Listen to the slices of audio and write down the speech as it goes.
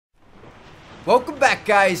Welcome back,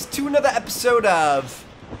 guys, to another episode of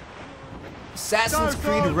Assassin's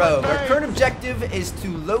Creed Rogue. Our current objective is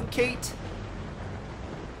to locate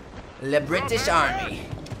the British Army.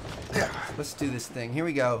 Let's do this thing. Here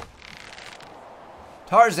we go.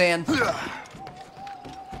 Tarzan.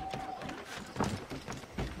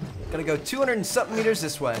 Gonna go 200 and something meters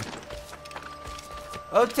this way.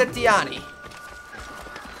 Otetiani.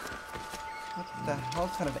 What the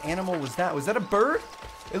hell kind of animal was that? Was that a bird?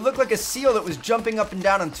 It looked like a seal that was jumping up and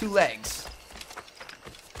down on two legs.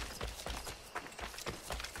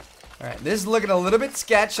 Alright, this is looking a little bit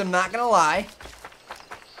sketch, I'm not gonna lie.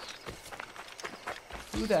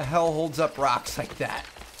 Who the hell holds up rocks like that?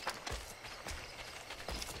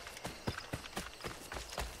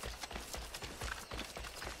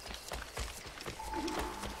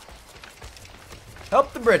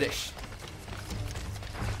 Help the British.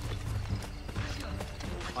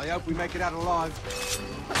 I hope we make it out alive.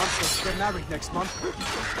 I'm supposed to get married next month.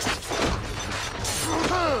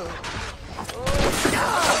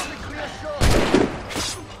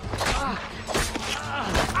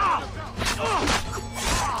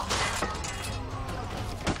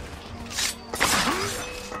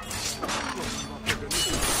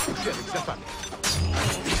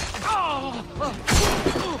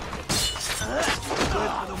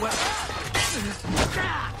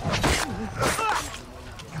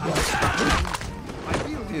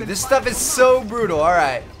 Dude, this stuff is so brutal.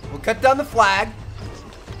 Alright, we'll cut down the flag.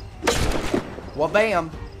 Well, bam.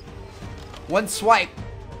 One swipe.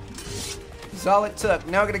 That's all it took.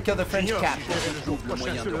 Now we're gonna kill the French captain.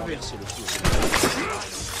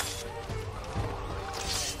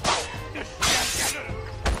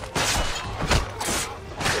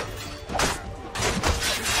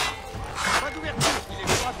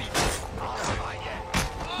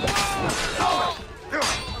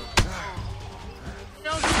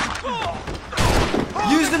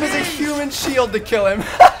 Used him as a human shield to kill him.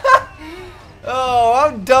 Oh,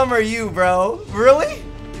 how dumb are you, bro? Really?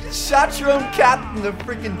 You just shot your own captain in the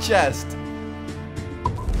freaking chest.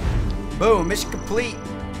 Boom, mission complete.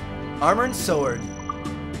 Armor and sword.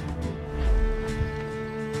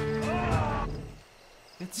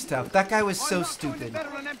 Good stuff. That guy was so stupid.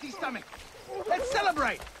 Let's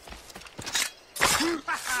celebrate.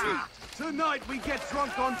 Tonight we get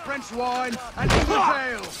drunk on French wine and English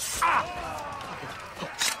ale.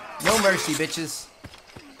 No mercy, bitches.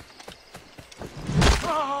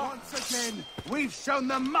 Once again, we've shown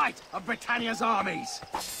the might of Britannia's armies.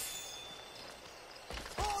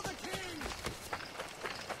 For the king!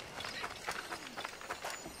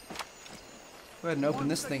 Go ahead and open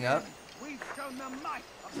this thing up. We've shown the might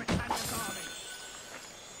of Britannia's armies.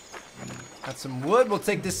 Got some wood. We'll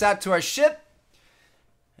take this out to our ship.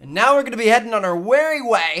 And now we're going to be heading on our wary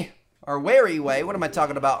way. Our wary way. What am I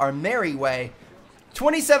talking about? Our merry way.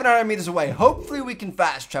 2,700 meters away. Hopefully we can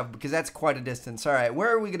fast travel because that's quite a distance. Alright, where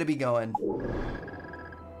are we going to be going?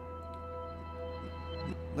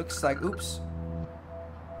 Looks like, oops.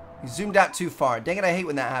 We zoomed out too far. Dang it, I hate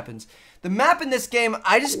when that happens. The map in this game,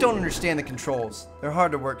 I just don't understand the controls. They're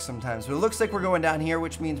hard to work sometimes. But it looks like we're going down here,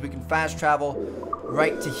 which means we can fast travel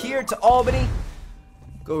right to here, to Albany.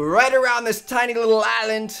 Go right around this tiny little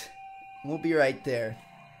island. We'll be right there.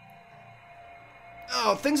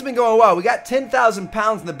 Oh, things have been going well. We got 10,000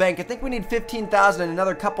 pounds in the bank. I think we need 15,000 and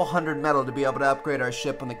another couple hundred metal to be able to upgrade our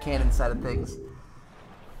ship on the cannon side of things.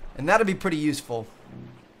 And that'll be pretty useful.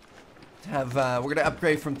 We're going to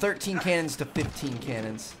upgrade from 13 cannons to 15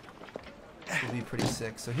 cannons. It'll be pretty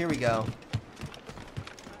sick. So here we go.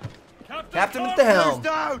 Captain at the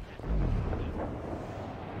helm.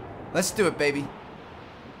 Let's do it, baby.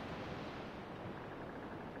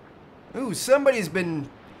 Ooh, somebody's been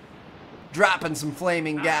dropping some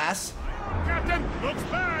flaming gas. Captain, looks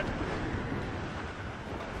bad.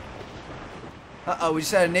 Uh-oh, we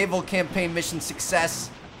just had a naval campaign mission success.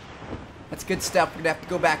 That's good stuff. We're gonna have to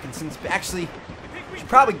go back and since actually should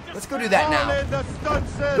probably let's go do that now.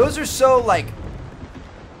 Those are so like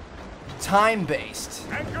time-based.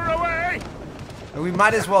 Anchor away. And we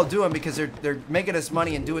might as well do them because they're making us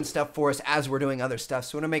money and doing stuff for us as we're doing other stuff.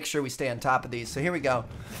 So we want to make sure we stay on top of these. So here we go.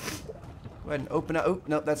 Go ahead and open up. Oh,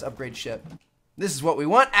 nope, that's upgrade ship. This is what we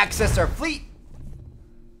want. Access our fleet.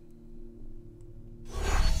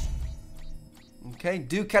 Okay,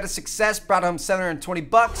 Duke had a success. Brought home 720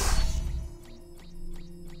 bucks.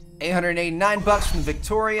 889 bucks from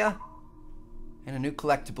Victoria. And a new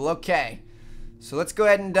collectible. Okay. So let's go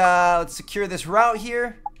ahead and let's secure this route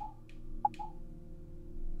here.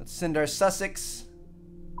 Let's send our Sussex.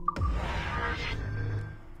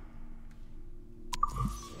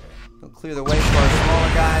 They'll clear the way for our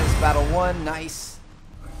smaller guys. Battle 1, nice.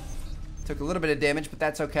 Took a little bit of damage, but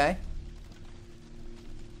that's okay.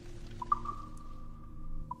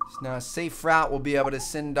 So now a safe route, we'll be able to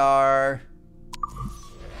send our...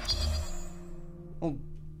 We'll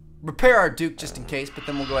repair our Duke just in case, but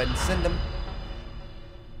then we'll go ahead and send him.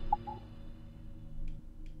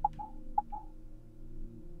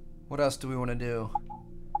 What else do we want to do?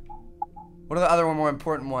 What are the other more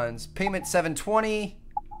important ones? Payment 720,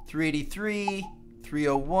 383,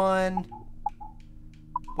 301.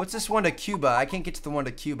 What's this one to Cuba? I can't get to the one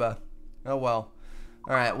to Cuba. Oh well.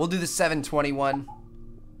 Alright, we'll do the 721.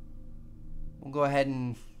 We'll go ahead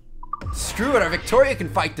and... Screw it, our Victoria can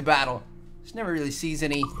fight the battle. She never really sees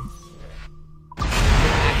any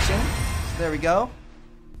action. So there we go.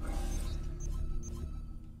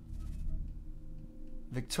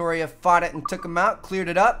 Victoria fought it and took him out, cleared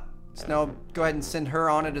it up. So now go ahead and send her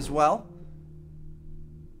on it as well.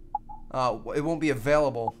 It won't be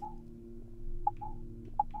available.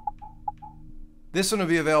 This one will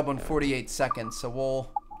be available in 48 seconds, so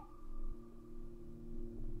we'll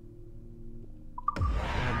go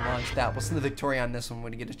ahead and launch that. We'll send the Victoria on this one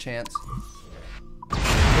when we get a chance.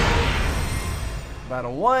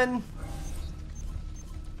 Battle 1.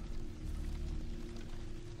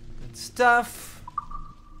 Good stuff.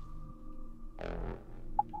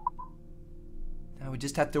 Now we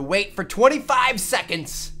just have to wait for 25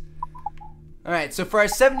 seconds. Alright, so for our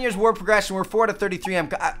 7 years war progression, we're 4 to 33.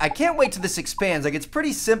 I can't wait till this expands. Like, it's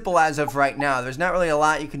pretty simple as of right now. There's not really a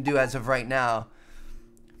lot you can do as of right now.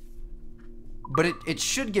 But it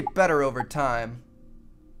should get better over time.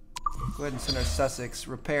 Go ahead and send our Sussex,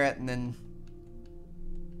 repair it, and then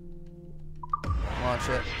launch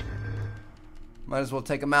it. Might as well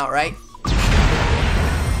take them out, right?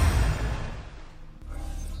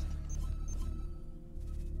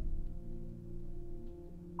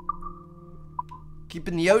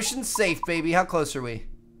 Keeping the ocean safe, baby. How close are we?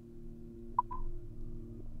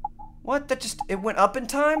 What? That just... It went up in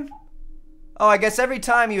time? Oh, I guess every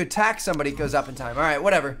time you attack somebody, it goes up in time. Alright,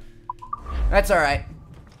 whatever. That's alright.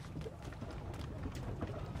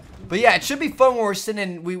 But yeah, it should be fun when we're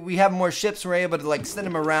sending... We have more ships. We're able to, like, send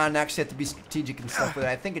them around and actually have to be strategic and stuff with it.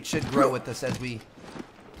 I think it should grow with us as we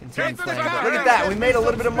continue playing. But look at that. We made a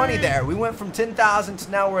little bit of money there. We went from 10,000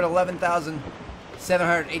 to now we're at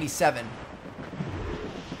 11,787.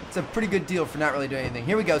 It's a pretty good deal for not really doing anything.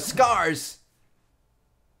 Here we go. Scars.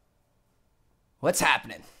 What's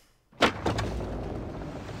happening?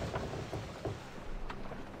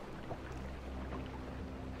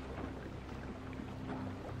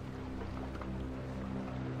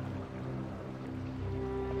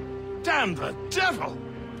 Damn the devil!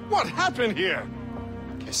 What happened here?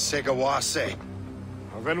 Kesegawase.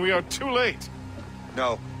 Well, then we are too late.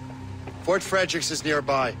 No. Fort Fredericks is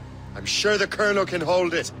nearby. I'm sure the colonel can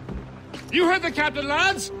hold it. You heard the captain,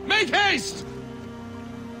 lads! Make haste!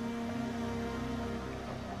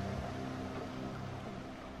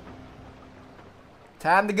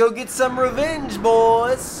 Time to go get some revenge,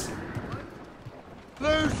 boys.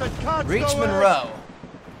 Loose and cut. Reach Monro.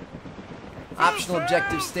 Optional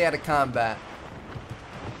objective, stay out of combat.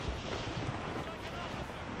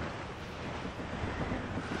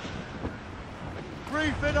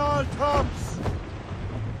 Grief in all tops.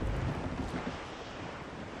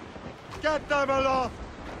 Get them aloft!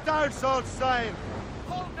 Douse all sail!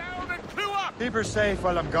 Pull down and clew up! Keep her safe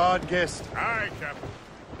while I'm gone, Gist. Aye, Captain.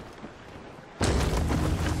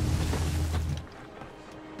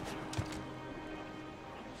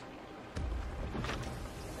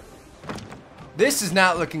 This is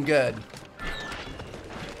not looking good.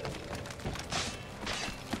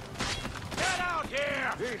 Get out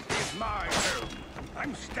here! This is my home.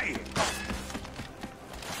 I'm staying.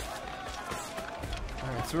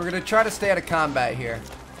 Alright, so we're going to try to stay out of combat here.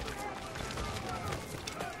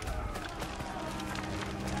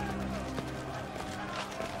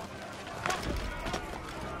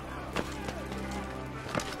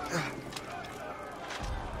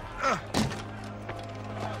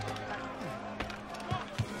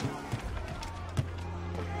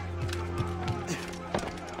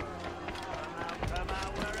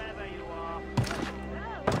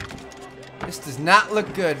 This does not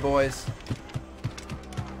look good, boys.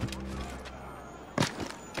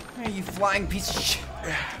 Hey, you flying piece of shit.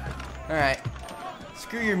 Alright.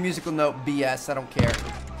 Screw your musical note BS, I don't care.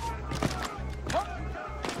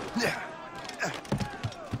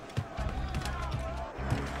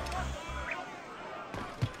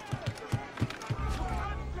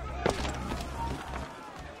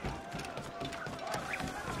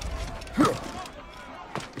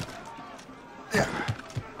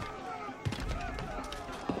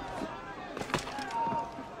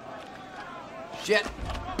 Shit.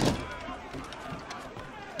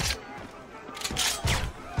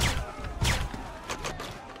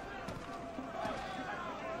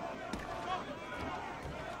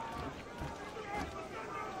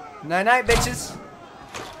 Night-night, bitches.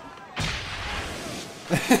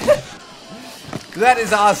 That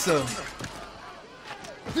is awesome.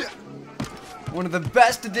 One of the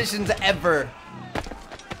best additions ever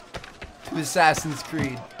to Assassin's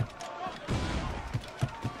Creed.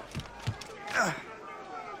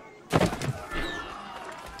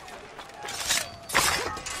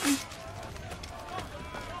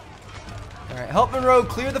 Alright, help Monro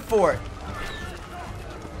clear the fort.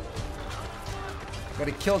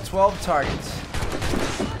 Gotta kill 12 targets.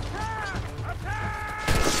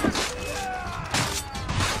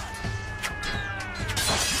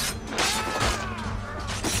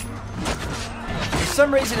 For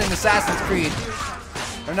some reason in Assassin's Creed,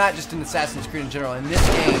 or not just in Assassin's Creed in general, in this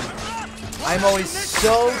game, I'm always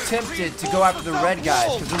so tempted to go after the red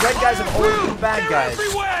guys, because the red guys have always been bad guys.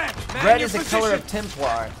 Red is the color of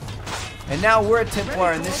Templar, and now we're a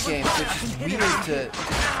Templar in this game, so it's just weird to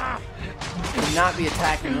not be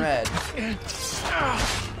attacking red.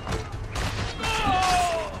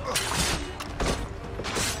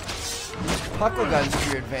 Puckle guns to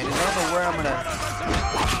your advantage. I don't know where I'm gonna.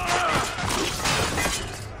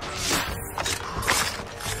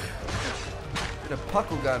 Get a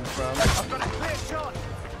puckle gun from.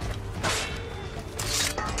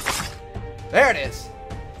 There it is.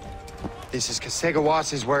 This is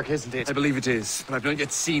Kasegawasi's work, isn't it? I believe it is, but I've not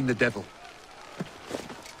yet seen the devil.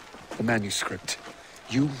 The manuscript.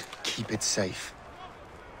 You keep it safe.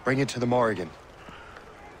 Bring it to the Morrigan.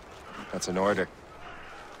 That's an order.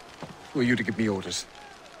 Who are you to give me orders?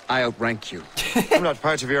 I outrank you. I'm not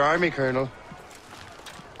part of your army, Colonel.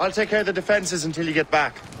 I'll take care of the defenses until you get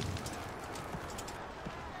back.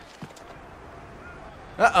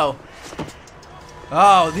 Uh-oh.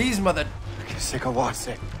 Oh, these mother...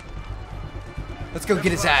 Kasegawasi. Let's go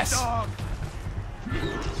get his ass.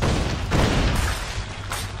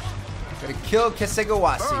 Gotta kill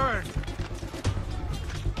Kasegawasi.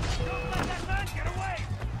 Get away!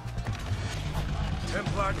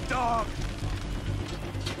 Templar dog!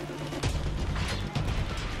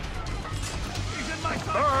 He's in my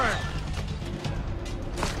sight!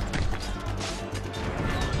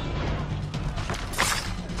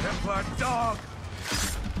 Templar dog!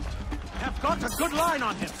 Have got a good line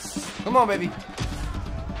on him. Come on, baby.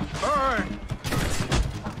 Burn!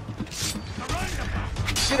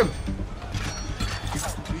 Get him.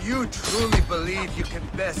 Do you truly believe you can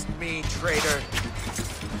best me, traitor?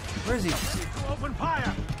 Where is he? Open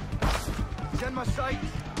fire. He's in my sight.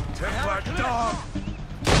 Templar dog!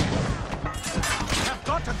 Have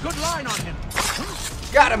got a good line on him.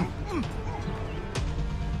 Got him.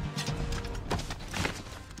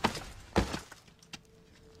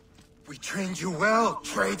 We trained you well,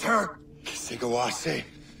 traitor. Kasegawasi.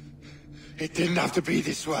 It didn't have to be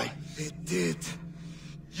this way. It did.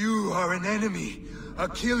 You are an enemy.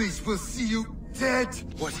 Achilles will see you dead.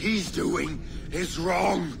 What he's doing is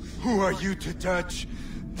wrong. Who are you to judge?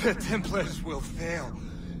 The Templars will fail.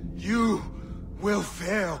 You will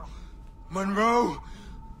fail. Monro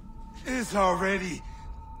is already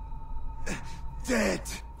dead.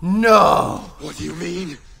 No. What do you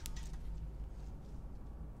mean?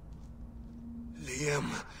 Liam.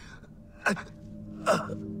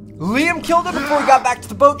 Liam killed him before he got back to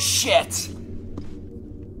the boat? Shit.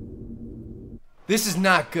 This is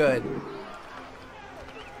not good.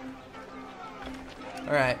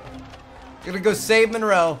 Alright. Gonna go save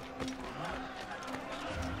Monro.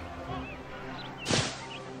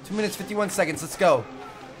 2 minutes, 51 seconds. Let's go.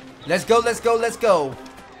 Let's go, let's go, let's go.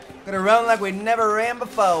 Gonna run like we never ran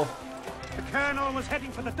before. The colonel was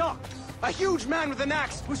heading for the docks. A huge man with an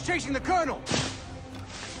axe was chasing the colonel.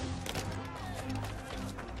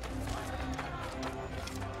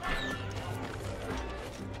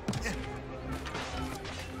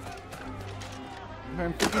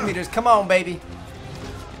 Around 50 meters. Come on, baby.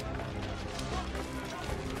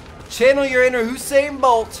 Channel your inner Usain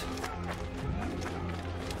Bolt.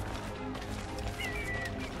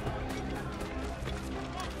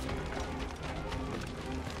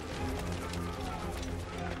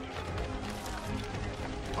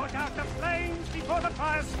 Put out the flames before the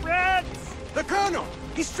fire spreads. The colonel!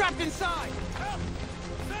 He's trapped inside! Help!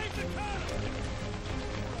 Save the colonel!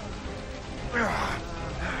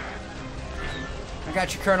 I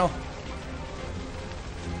got you, Colonel.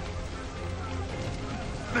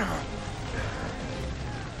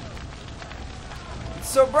 It's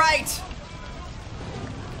so bright.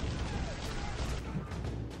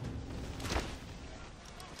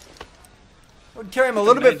 I would carry him a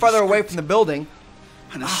little bit farther away from the building.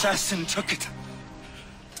 An assassin took it.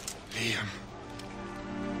 Liam.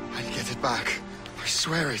 I'll get it back. I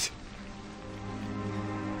swear it.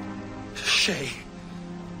 Shay.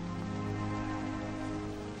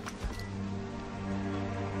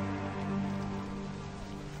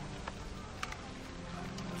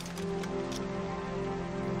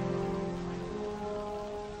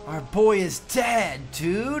 Our boy is dead,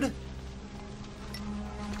 dude.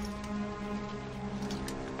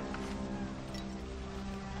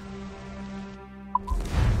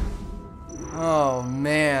 Oh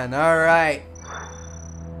man, alright.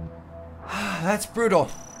 That's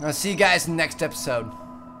brutal. I'll see you guys in the next episode.